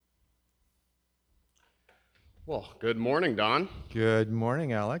Well, good morning, Don. Good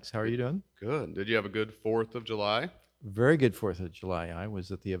morning, Alex. How are Did, you doing? good. Did you have a good 4th of July? Very good 4th of July. I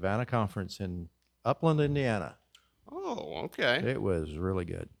was at the Havana Conference in Upland, Indiana. Oh, okay. It was really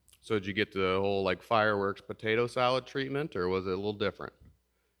good. So did you get the whole like fireworks potato salad treatment, or was it a little different?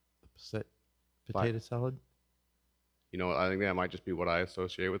 Set Fi- potato salad. I think that might just be what I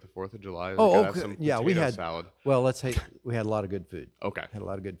associate with the 4th of July. Is you Oh, gotta have okay. some Yeah, we potato had, salad. well, let's say we had a lot of good food. Okay, Had a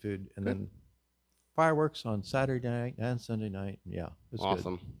lot of good food. And good, then fireworks on Saturday night and Sunday night. Yeah, it's good.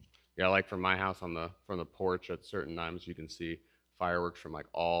 awesome. Yeah, like from my house from the porch at certain times, you can see fireworks from like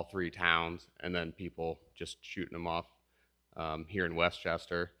all three towns, and then people just shooting them off here in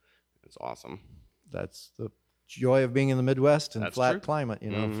Westchester. It's awesome. That's the joy of being in the Midwest and That's true. flat climate,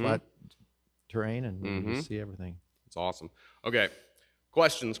 Mm-hmm. flat terrain, and you can Mm-hmm. just see everything. It's awesome. Okay.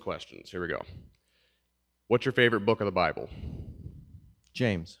 Questions. Here we go. What's your favorite book of the Bible?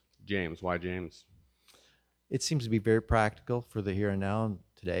 James. James. Why James? It seems to be very practical for the here and now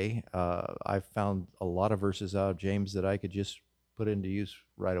today. I've found a lot of verses out of James that I could just put into use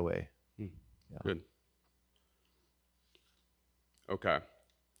right away. Hmm. Yeah. Good. Okay.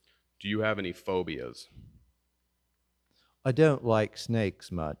 Do you have any phobias? I don't like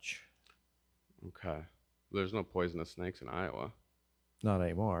snakes much. Okay. There's no poisonous snakes in Iowa. Not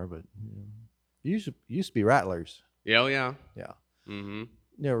anymore, but used to be rattlers. Yeah, oh yeah. Yeah. Mm-hmm.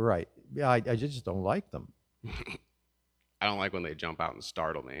 You're right. Yeah, I just don't like them. I don't like when they jump out and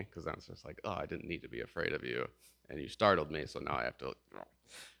startle me because then it's just like, oh, I didn't need to be afraid of you, and you startled me, so now I have to.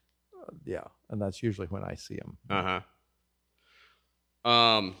 Yeah, and that's usually when I see them. Yeah. Uh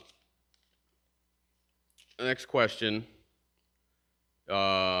huh. Next question.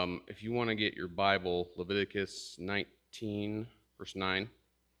 If you want to get your Bible, Leviticus 19, verse 9.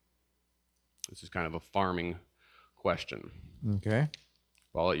 This is kind of a farming question. Okay.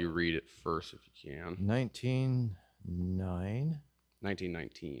 I'll let you read it first if you can. 19:9,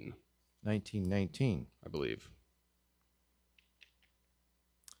 1919, 19:19. I believe.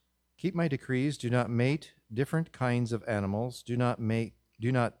 Keep my decrees. Do not mate different kinds of animals. Do not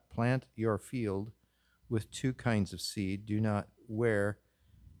plant your field with two kinds of seed. Do not wear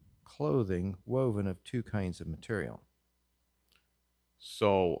clothing woven of two kinds of material.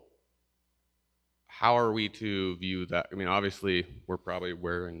 So, how are we to view that? I mean, obviously, we're probably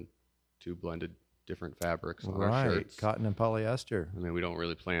wearing two blended different fabrics on our Right, shirts. cotton and polyester. I mean, we don't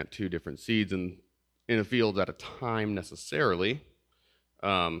really plant two different seeds in a field at a time necessarily,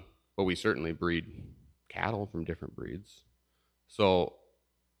 but we certainly breed cattle from different breeds. So,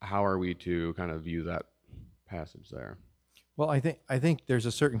 how are we to kind of view that passage there? Well, I think there's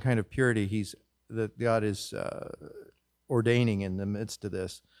a certain kind of purity that God is ordaining in the midst of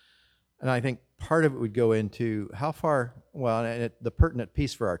this, and I think part of it would go into how far. Well, and the pertinent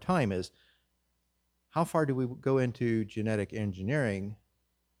piece for our time is how far do we go into genetic engineering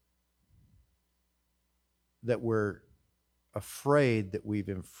that we're afraid that we've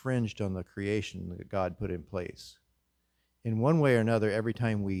infringed on the creation that God put in place. In one way or another, every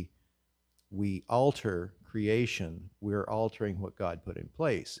time we alter creation, we're altering what God put in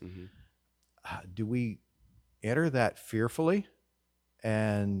place. Mm-hmm. Do we enter that fearfully?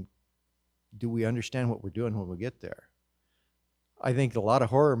 And do we understand what we're doing when we get there? I think a lot of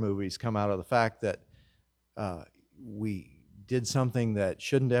horror movies come out of the fact that we did something that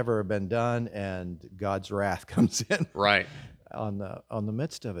shouldn't ever have been done, and God's wrath comes in Right. on the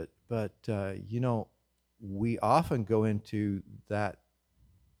midst of it. But we often go into that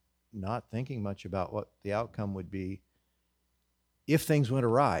not thinking much about what the outcome would be if things went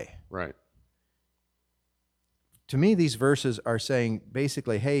awry. Right. To me, these verses are saying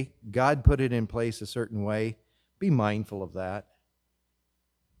basically, hey, God put it in place a certain way. Be mindful of that.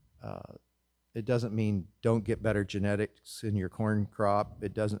 Uh, it doesn't mean don't get better genetics in your corn crop.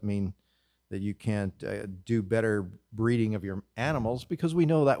 It doesn't mean that you can't do better breeding of your animals because we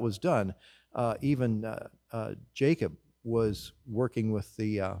know that was done. Even Jacob was working with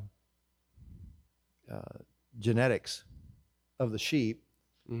the uh, genetics of the sheep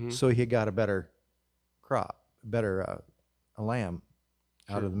Mm-hmm. so he got a better crop, better a lamb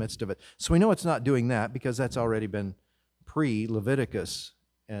out Sure. of the midst of it. So we know it's not doing that because that's already been pre Leviticus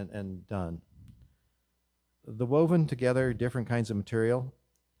and done. The woven together different kinds of material,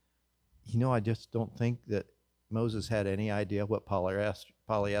 I just don't think that Moses had any idea what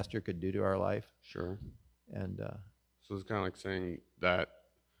polyester could do to our life. Sure. And So it's kind of like saying that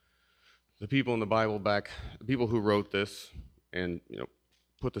the people in the Bible the people who wrote this and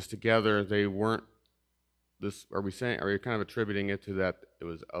put this together, they weren't this. Are we kind of attributing it to that? It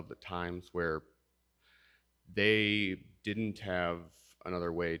was of the times where they didn't have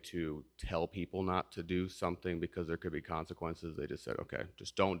another way to tell people not to do something because there could be consequences. They just said, okay,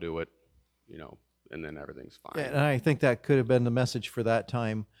 just don't do it, and then everything's Yeah, fine. and I think that could have been the message for that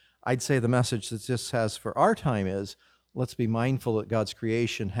time. I'd say the message that this has for our time is let's be mindful that God's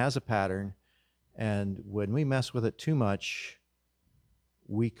creation has a pattern, and when we mess with it too much,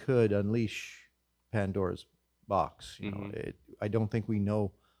 we could unleash Pandora's box. Hmm. I don't think we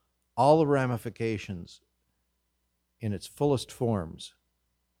know all the ramifications in its fullest forms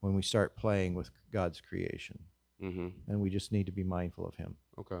when we start playing with God's creation, Hmm. and we just need to be mindful of Him.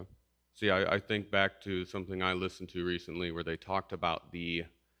 Okay. See, I think back to something I listened to recently where they talked about the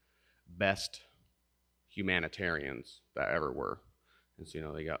best humanitarians that ever were. And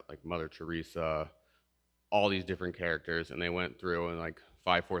so, they got like Mother Teresa, all these different characters, and they went through and like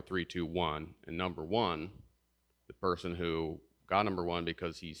five, four, three, two, one. And number one, the person who got number one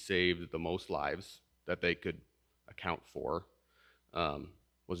because he saved the most lives that they could account for,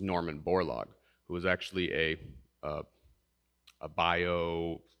 was Norman Borlaug, who was actually a, a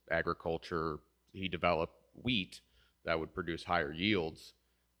bio agriculture. He developed wheat that would produce higher yields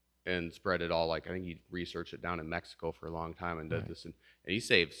and spread it all. Like, I think he researched it down in Mexico for a long time and did Right. this, and he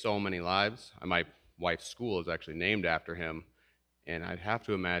saved so many lives. My wife's school is actually named after him, and I'd have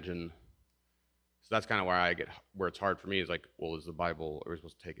to imagine. So that's kind of where it's hard for me is like, well, is the Bible, are we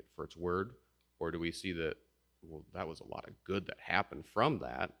supposed to take it for its word, or do we see that, well, that was a lot of good that happened from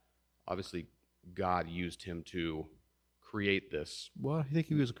that? Obviously, God used him to create this. Well, I think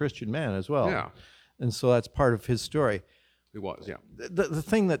he was a Christian man as well. Yeah, And so that's part of his story. he was. Yeah. The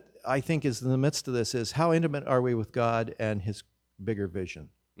thing that I think is in the midst of this is how intimate are we with God and his bigger vision?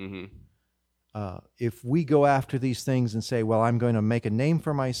 Mm-hmm. If we go after these things and say, well, I'm going to make a name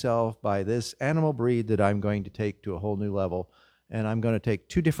for myself by this animal breed that I'm going to take to a whole new level, and I'm going to take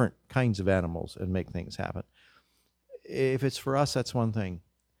two different kinds of animals and make things happen. If it's for us, that's one thing.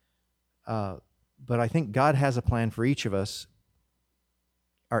 But I think God has a plan for each of us.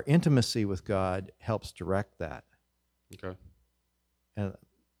 Our intimacy with God helps direct that. Okay. And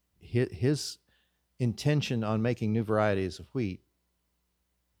his intention on making new varieties of wheat,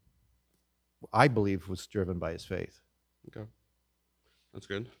 I believe, was driven by his faith. Okay. That's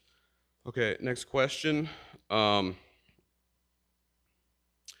good. Okay, next question. How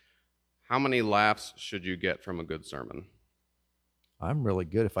many laughs should you get from a good sermon? I'm really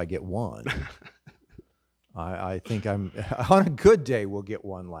good if I get one. I think I'm on a good day we'll get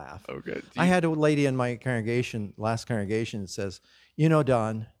one laugh. Okay. I had a lady in my congregation, last congregation, that says,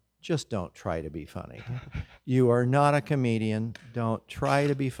 Don, just don't try to be funny. You are not a comedian. Don't try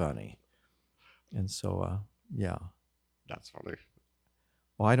to be funny. And so, yeah. That's funny.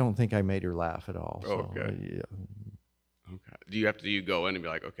 Well, I don't think I made her laugh at all. So, Okay. yeah. Okay. Do you go in and be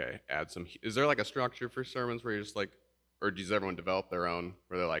like, okay, add some? Is there like a structure for sermons where you're just like, or does everyone develop their own?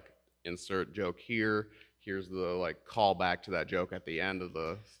 Where they're like, insert joke here. Here's the like call back to that joke at the end of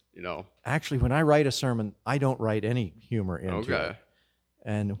the. Actually, when I write a sermon, I don't write any humor into Okay. it.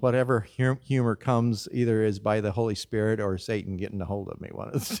 And whatever humor comes either is by the Holy Spirit or Satan getting a hold of me, one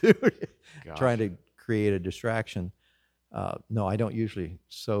of the two, trying to create a distraction. No, I don't usually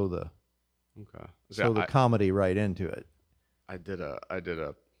sow the Okay. comedy right into it. I did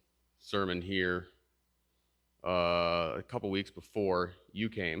a sermon here a couple weeks before you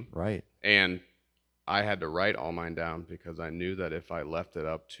came, Right. and I had to write all mine down because I knew that if I left it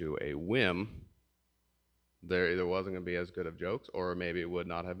up to a whim, there either wasn't going to be as good of jokes or maybe it would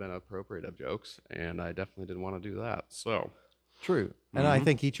not have been appropriate of jokes, and I definitely didn't want to do that. So, True. And I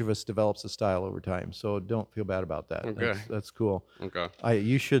think each of us develops a style over time, so don't feel bad about that. Okay. That's cool. okay.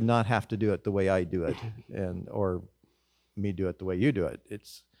 You should not have to do it the way I do it, or me do it the way you do it.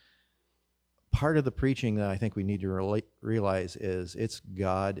 It's part of the preaching that I think we need to realize is it's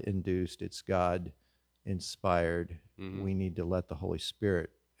God induced, it's God inspired. Mhm. We need to let the Holy Spirit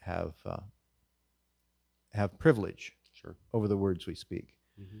have privilege Sure. over the words we speak.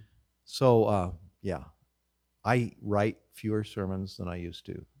 Mhm. So yeah, I write fewer sermons than I used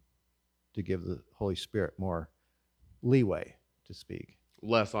to give the Holy Spirit more leeway to speak,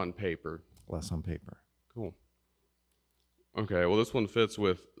 Less on paper. less on paper. Cool. Okay, well, this one fits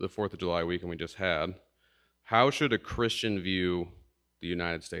with the 4th of July weekend we just had. How should a Christian view the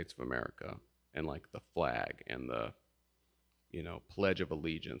United States of America and like the flag and the, Pledge of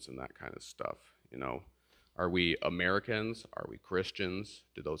Allegiance and that kind of stuff? Are we Americans? Are we Christians?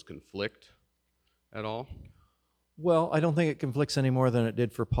 Do those conflict at all? Well, I don't think it conflicts any more than it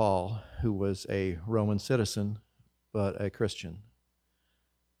did for Paul, who was a Roman citizen, but a Christian,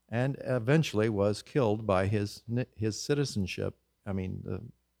 and eventually was killed by his citizenship. I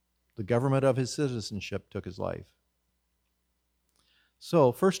mean, the government of his citizenship took his life.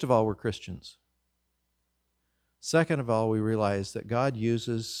 So, first of all, we're Christians. Second of all, we realize that God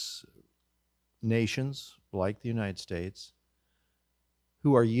uses nations like the United States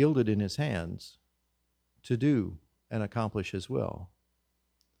who are yielded in his hands to do and accomplish his will.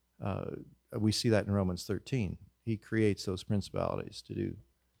 We see that in Romans 13. He creates those principalities to do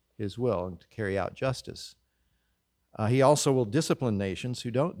his will and to carry out justice. He also will discipline nations who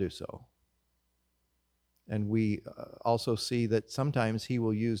don't do so. And we also see that sometimes he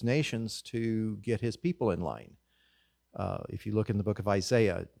will use nations to get his people in line. If you look in the book of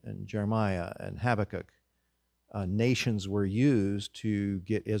Isaiah and Jeremiah and Habakkuk, nations were used to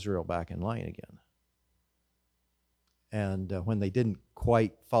get Israel back in line again. And when they didn't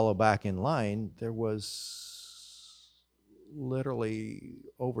quite follow back in line, there was literally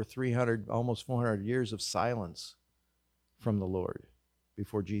over 300, almost 400 years of silence from the Lord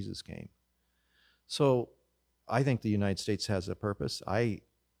before Jesus came. So I think the United States has a purpose. I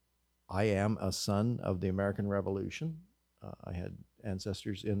am a son of the American Revolution. I had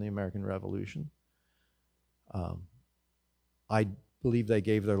ancestors in the American Revolution. I believe they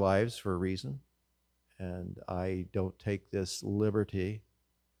gave their lives for a reason, and I don't take this liberty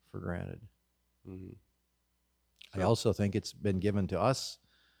for granted. Mm-hmm. I also think it's been given to us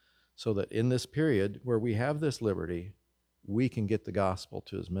so that in this period where we have this liberty, we can get the gospel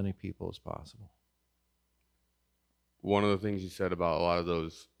to as many people as possible. One of the things you said about a lot of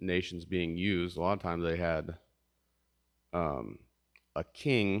those nations being used, a lot of times they had a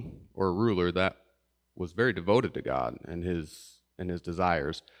king or a ruler that was very devoted to God and his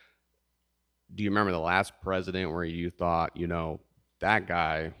desires. Do you remember the last president where you thought, that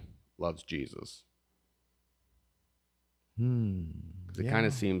guy loves Jesus? Because it kind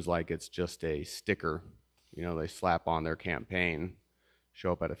of seems like it's just a sticker, they slap on their campaign,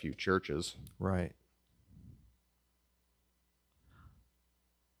 show up at a few churches. Right.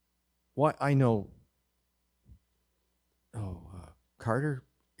 Well, I know Carter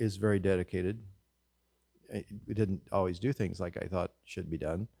is very dedicated. We didn't always do things like I thought should be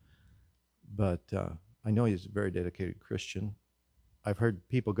done, but I know he's a very dedicated Christian. I've heard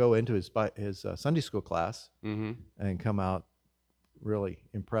people go into his Sunday school class Mm-hmm. and come out really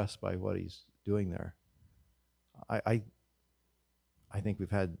impressed by what he's doing there. I think we've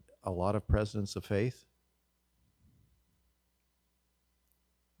had a lot of presidents of faith.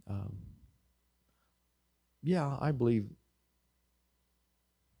 Yeah, I believe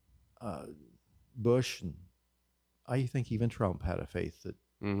Bush, and I think even Trump had a faith that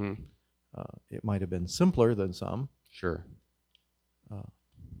Mm-hmm. it might have been simpler than some, Sure.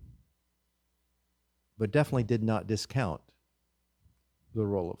 but definitely did not discount the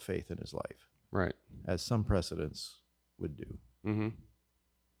role of faith in his life, Right. as some presidents would do. Mm-hmm.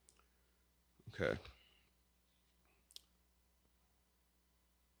 Okay.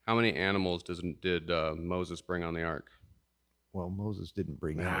 How many animals did Moses bring on the ark? Well, Moses didn't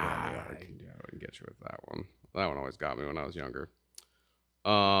bring any on the ark. Yeah, I wouldn't get you with that one. That one always got me when I was younger.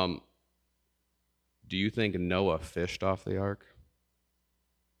 Do you think Noah fished off the ark?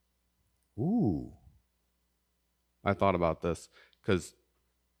 Ooh. I thought about this because,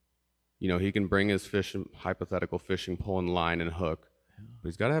 he can bring his hypothetical fishing pole and line and hook, but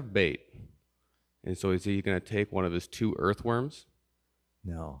he's got to have bait. And so is he going to take one of his 2 earthworms?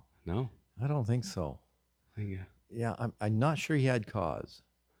 No, No. I don't think so. Yeah. Yeah, I'm not sure he had cause,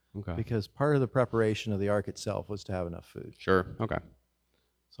 Okay. because part of the preparation of the ark itself was to have enough food. Sure. Okay.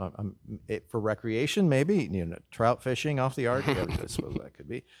 So for recreation, maybe, trout fishing off the ark. I suppose that could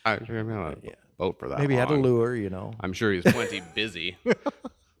be. I don't have a Yeah. boat for that. Maybe he had a long. lure, I'm sure he's plenty busy.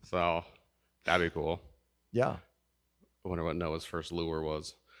 So that'd be cool. Yeah. I wonder what Noah's first lure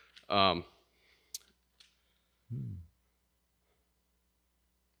was.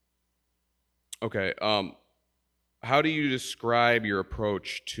 Okay. How do you describe your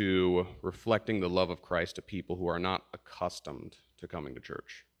approach to reflecting the love of Christ to people who are not accustomed to coming to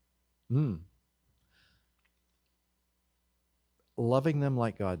church? Loving them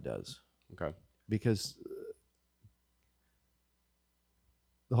like God does, Okay. because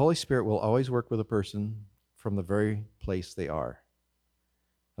the Holy Spirit will always work with a person from the very place they are.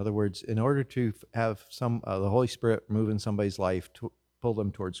 In other words, in order to have the Holy Spirit move in somebody's life to pull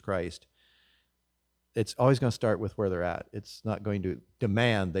them towards Christ, it's always going to start with where they're at. It's not going to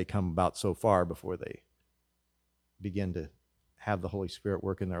demand they come about so far before they begin to have the Holy Spirit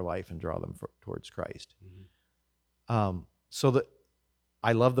work in their life and draw them towards Christ. Mm-hmm. So that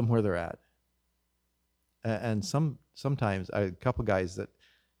I love them where they're at. And sometimes a couple guys that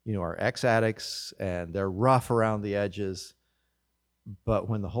are ex-addicts and they're rough around the edges, but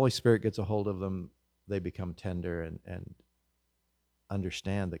when the Holy Spirit gets a hold of them, they become tender and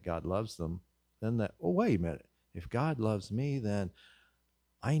understand that God loves them, then that, oh, wait a minute. If God loves me, then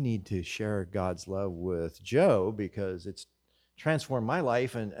I need to share God's love with Joe because it's transformed my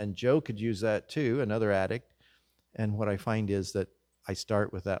life, and Joe could use that too, another addict. And what I find is that I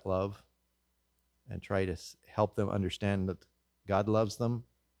start with that love and try to help them understand that God loves them.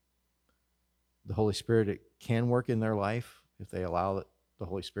 The Holy Spirit can work in their life if they allow the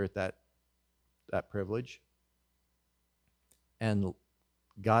Holy Spirit that privilege. And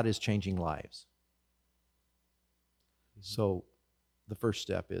God is changing lives. So the first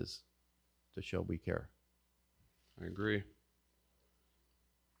step is to show we care. I agree.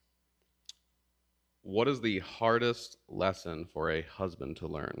 What is the hardest lesson for a husband to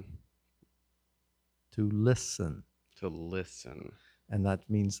learn? To listen. To listen. And that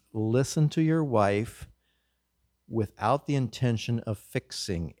means listen to your wife without the intention of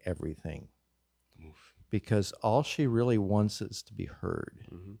fixing everything. Oof. Because all she really wants is to be heard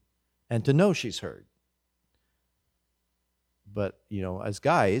Mm-hmm. and to know she's heard. But, as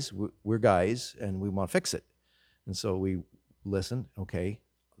guys, we're guys and we want to fix it. And so we listen, okay,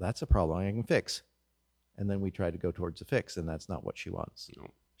 that's a problem I can fix. And then we try to go towards the fix, and that's not what she wants. No.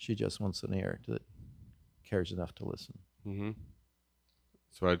 She just wants an ear that cares enough to listen. Mm-hmm.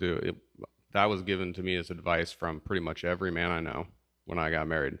 That's what I do. That was given to me as advice from pretty much every man I know when I got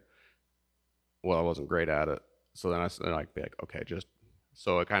married. Well, I wasn't great at it. So then I said, okay,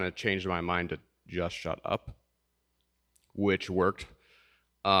 so it kind of changed my mind to just shut up, which worked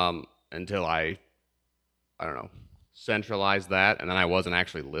until I don't know, centralized that, and then I wasn't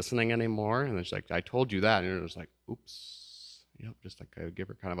actually listening anymore. And it's like, I told you that, and it was like, oops, just like I would give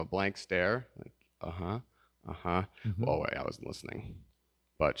her kind of a blank stare, like, Mm-hmm. Oh wait, I wasn't listening.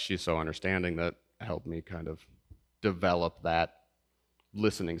 But she's so understanding that helped me kind of develop that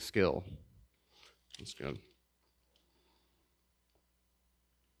listening skill. That's good.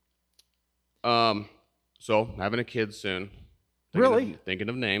 So having a kid soon. Really? Thinking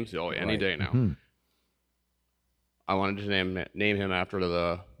of names. Oh, any Right. day now. Mm-hmm. I wanted to name him after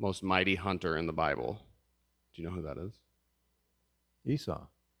the most mighty hunter in the Bible. Do you know who that is? Esau.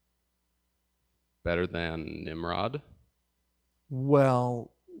 Better than Nimrod?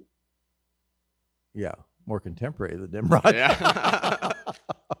 Well, yeah, more contemporary than Nimrod. Yeah.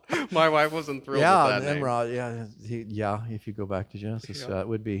 My wife wasn't thrilled with that Nimrod. Yeah, if you go back to Genesis, it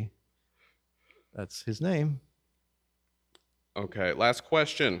would be. That's his name. Okay, last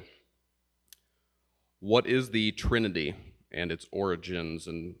question. What is the Trinity and its origins,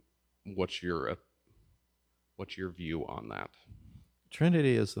 and what's your view on that?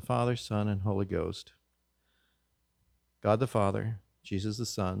 Trinity is the Father, Son, and Holy Ghost. God the Father, Jesus the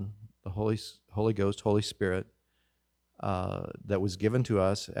Son, the Holy Ghost, Holy Spirit, that was given to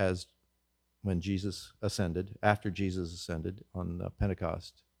us as when Jesus ascended, after Jesus ascended on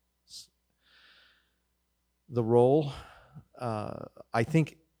Pentecost. The role, I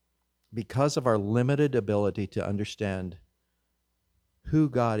think, because of our limited ability to understand who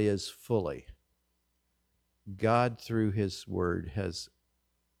God is fully, God, through His Word, has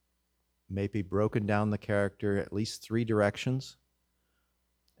maybe broken down the character at least 3 directions.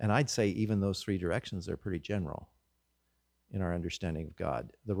 And I'd say even those 3 directions are pretty general in our understanding of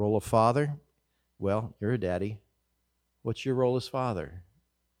God. The role of father, well, you're a daddy. What's your role as father?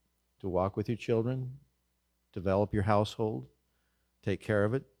 To walk with your children, develop your household, take care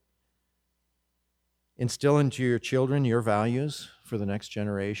of it, instill into your children your values for the next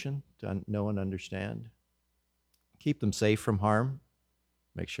generation to know and understand, keep them safe from harm,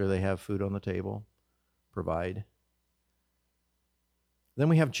 make sure they have food on the table, provide. Then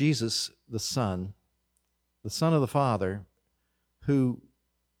we have Jesus, the Son of the Father, who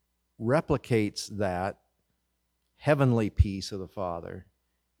replicates that heavenly piece of the Father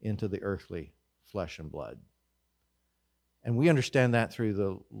into the earthly flesh and blood. And we understand that through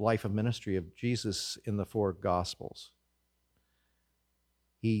the life and ministry of Jesus in the 4 Gospels.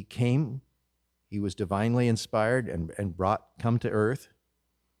 He came, he was divinely inspired and come to earth,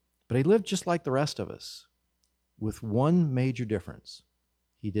 but he lived just like the rest of us, with one major difference.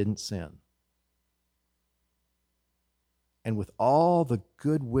 He didn't sin. And with all the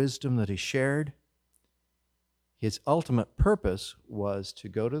good wisdom that he shared, his ultimate purpose was to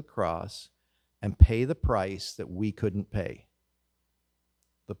go to the cross and pay the price that we couldn't pay,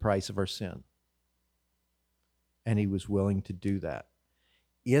 the price of our sin. And he was willing to do that.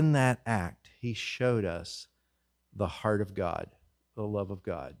 In that act, he showed us the heart of God, the love of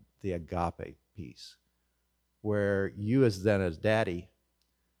God, the agape piece, where you as daddy,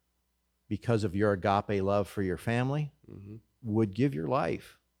 because of your agape love for your family, would give your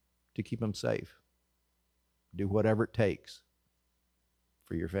life to keep them safe. Do whatever it takes.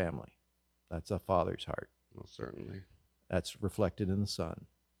 for your family. That's a father's heart. Most certainly. That's reflected in the Son.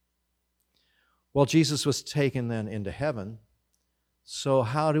 Well, Jesus was taken then into heaven. So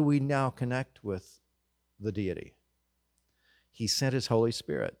how do we now connect with the deity? He sent his Holy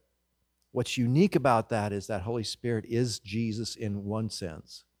Spirit. What's unique about that is that Holy Spirit is Jesus in one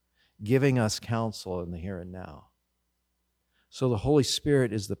sense, giving us counsel in the here and now. So the Holy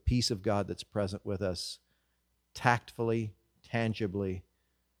Spirit is the peace of God that's present with us tactfully, tangibly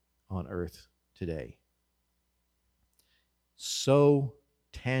on earth today. So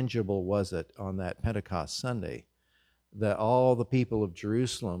tangible was it on that Pentecost Sunday that all the people of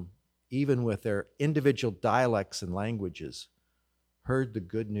Jerusalem, even with their individual dialects and languages, heard the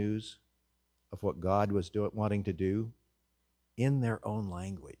good news of what God was wanting to do in their own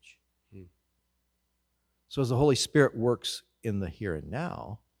language. So as the Holy Spirit works in the here and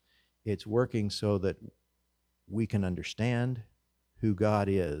now, it's working so that we can understand who God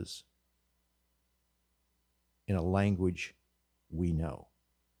is in a language we know.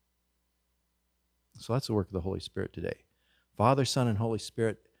 So that's the work of the Holy Spirit today. Father, Son, and Holy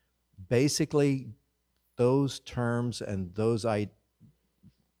Spirit, basically those terms and those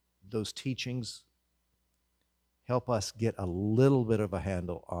teachings help us get a little bit of a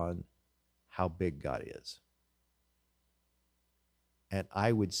handle on how big God is. And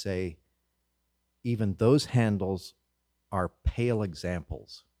I would say even those handles are pale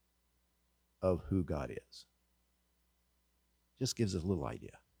examples of who God is. Just gives us a little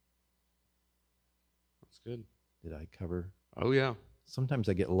idea. That's good. Did I cover? Oh, yeah. Sometimes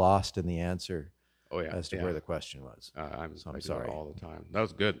I get lost in the answer as to yeah. where the question was. I'm So I'm I do sorry. that all the time. That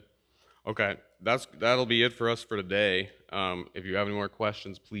was good. Okay, that'll be it for us for today. If you have any more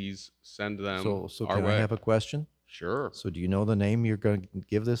questions, please send them So our can way. I have a question? Sure. So do you know the name you're going to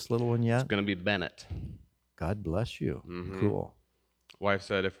give this little one It's yet? going to be Bennett. God bless you. Mhm. Cool. Wife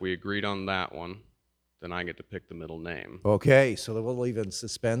said if we agreed on that one, then I get to pick the middle name. Okay, so we'll leave in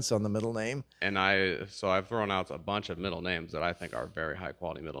suspense on the middle name. And I've thrown out a bunch of middle names that I think are very high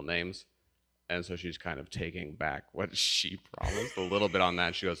quality middle names. And so she's kind of taking back what she promised a little bit on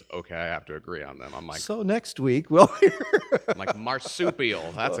that. She goes, okay, I have to agree on them. I'm like, So next week we'll hear. I'm like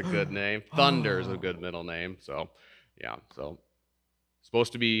Marsupial. That's a good name. Thunder is a good middle name. So, yeah. So,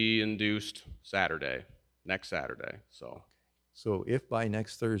 supposed to be induced next Saturday. So if by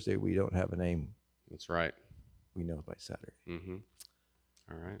next Thursday we don't have a name, That's right. we know by Saturday. Mm-hmm.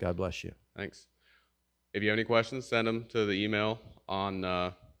 All right. God bless you. Thanks. If you have any questions, send them to the email on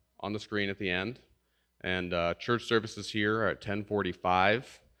the screen at the end. And church services here are at 10:45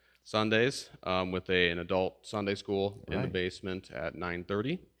 Sundays with an adult Sunday school in the Right. basement at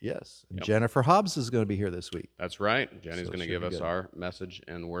 9:30. Yes. Yep. Jennifer Hobbs is going to be here this week. That's right. Jenny's So going to should give be us good. our message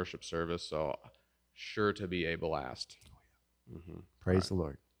and worship service, so sure to be a blast. Mm-hmm. Praise the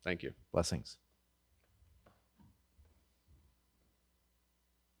Lord. Thank you. Blessings.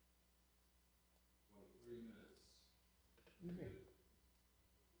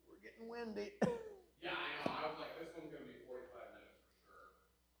 We're getting windy. Yeah, I know. I was like, this one's going to be 45 minutes for sure.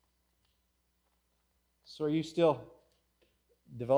 So are you still